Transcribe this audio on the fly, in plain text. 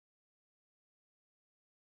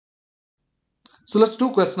So let's do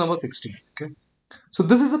question number 16. Okay. So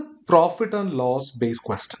this is a profit and loss based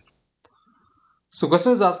question. So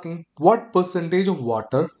question is asking what percentage of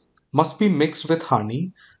water must be mixed with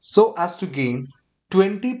honey so as to gain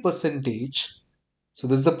 20 percentage. So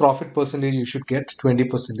this is the profit percentage you should get 20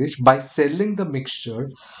 percentage by selling the mixture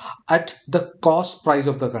at the cost price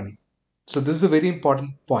of the honey. So this is a very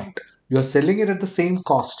important point. You are selling it at the same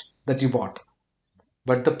cost that you bought.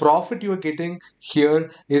 But the profit you are getting here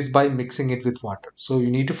is by mixing it with water. So you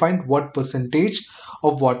need to find what percentage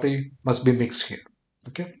of water must be mixed here.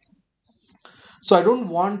 Okay. So I don't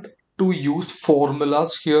want to use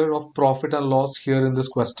formulas here of profit and loss here in this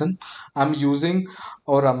question. I'm using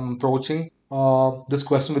or I'm approaching this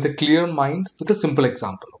question with a clear mind with a simple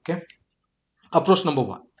example. Okay. Approach number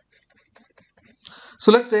one.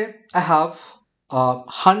 So let's say I have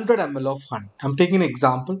 100 ml of honey. I'm taking an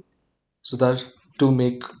example so that to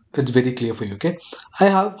make it very clear for you. Okay. I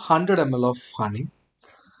have 100 ml of honey,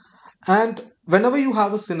 and whenever you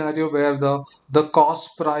have a scenario where the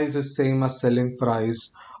cost price is same as selling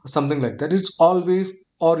price or something like that, it's always,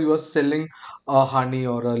 or you are selling a honey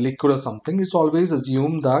or a liquid or something, it's always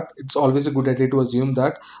assume that it's always a good idea to assume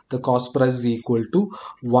that the cost price is equal to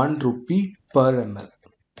 1 rupee per ml.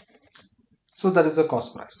 So that is the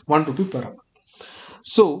cost price, 1 rupee per ml.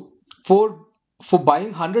 So for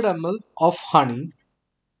buying 100 ml of honey,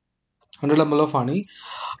 100 ml of honey,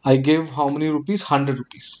 I gave how many rupees? 100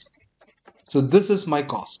 rupees. So this is my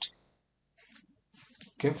cost.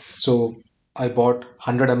 Okay, so I bought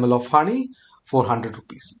 100 ml of honey for 100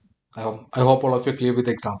 rupees. I hope all of you are clear with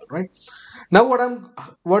the example, right? Now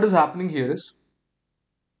what is happening here is,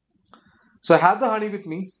 so I have the honey with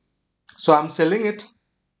me, so I'm selling it.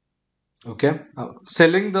 Okay,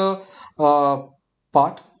 selling the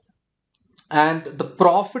part, and the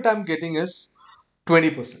profit I'm getting is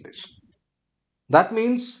 20 percentage. That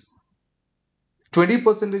means 20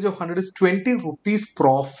 percentage of 100 is 20 rupees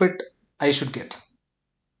profit I should get,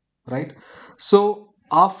 right? So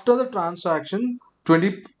after the transaction,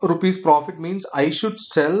 20 rupees profit means I should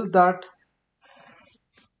sell that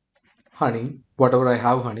honey, whatever I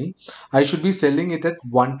have honey, I should be selling it at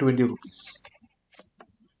 120 rupees.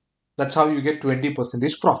 That's how you get 20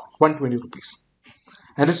 percentage profit, 120 rupees.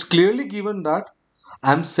 And it's clearly given that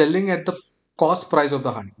I'm selling at the cost price of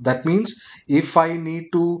the honey. That means if I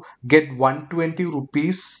need to get 120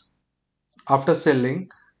 rupees after selling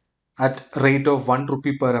at rate of 1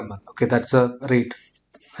 rupee per ml, okay, that's a rate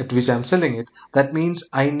at which I'm selling it. That means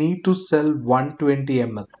I need to sell 120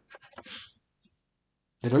 ml.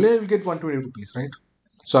 Then only I will get 120 rupees, right?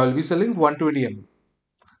 So I will be selling 120 ml.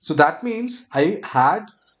 So that means I had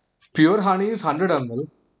pure honey is 100 ml,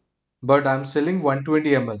 but I'm selling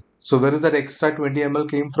 120 ml. So where is that extra 20 ml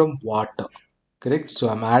came from? Water. Correct. So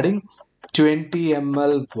I'm adding 20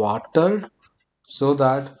 ml water so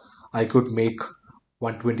that I could make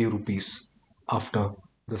 120 rupees after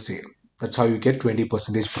the sale. That's how you get 20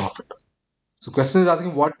 percentage profit. So question is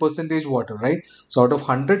asking what percentage water, right? So out of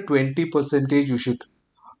 100, 20 percentage you should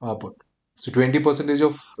put. So 20 percentage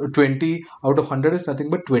of 20 out of 100 is nothing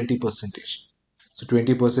but 20 percentage. So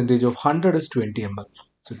 20 percentage of 100 is 20 ml.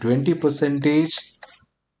 So 20 percentage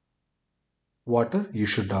water you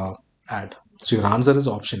should add. So your answer is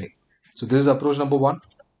option A. So this is approach number one.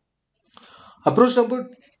 Approach number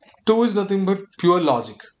two is nothing but pure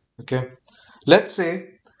logic. Okay. Let's say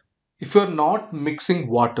if you're not mixing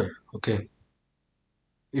water, okay,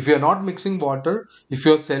 if you're not mixing water, if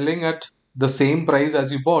you're selling at the same price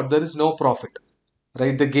as you bought, there is no profit,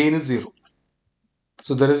 right? The gain is zero.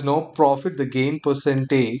 So there is no profit. The gain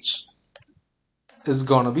percentage is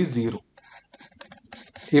gonna be zero.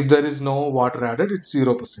 If there is no water added, it's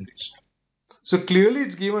 0 percentage. So clearly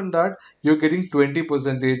it's given that you're getting 20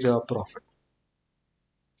 percentage profit.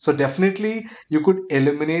 So definitely you could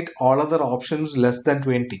eliminate all other options less than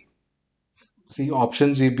 20. See,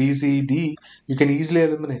 options A, B, C, D, you can easily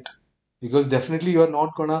eliminate, because definitely you are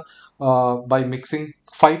not gonna by mixing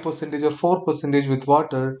 5 percentage or 4 percentage with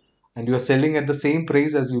water and you are selling at the same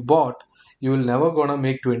price as you bought, you will never gonna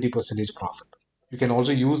make 20 percentage profit. You can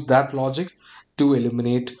also use that logic to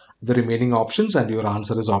eliminate the remaining options, and your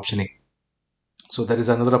answer is option A. So that is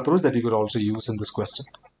another approach that you could also use in this question.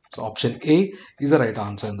 So option A is the right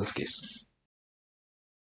answer in this case.